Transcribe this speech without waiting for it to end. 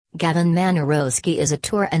Gavin Manerowski is a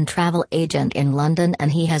tour and travel agent in London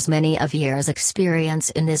and he has many of years'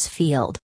 experience in this field.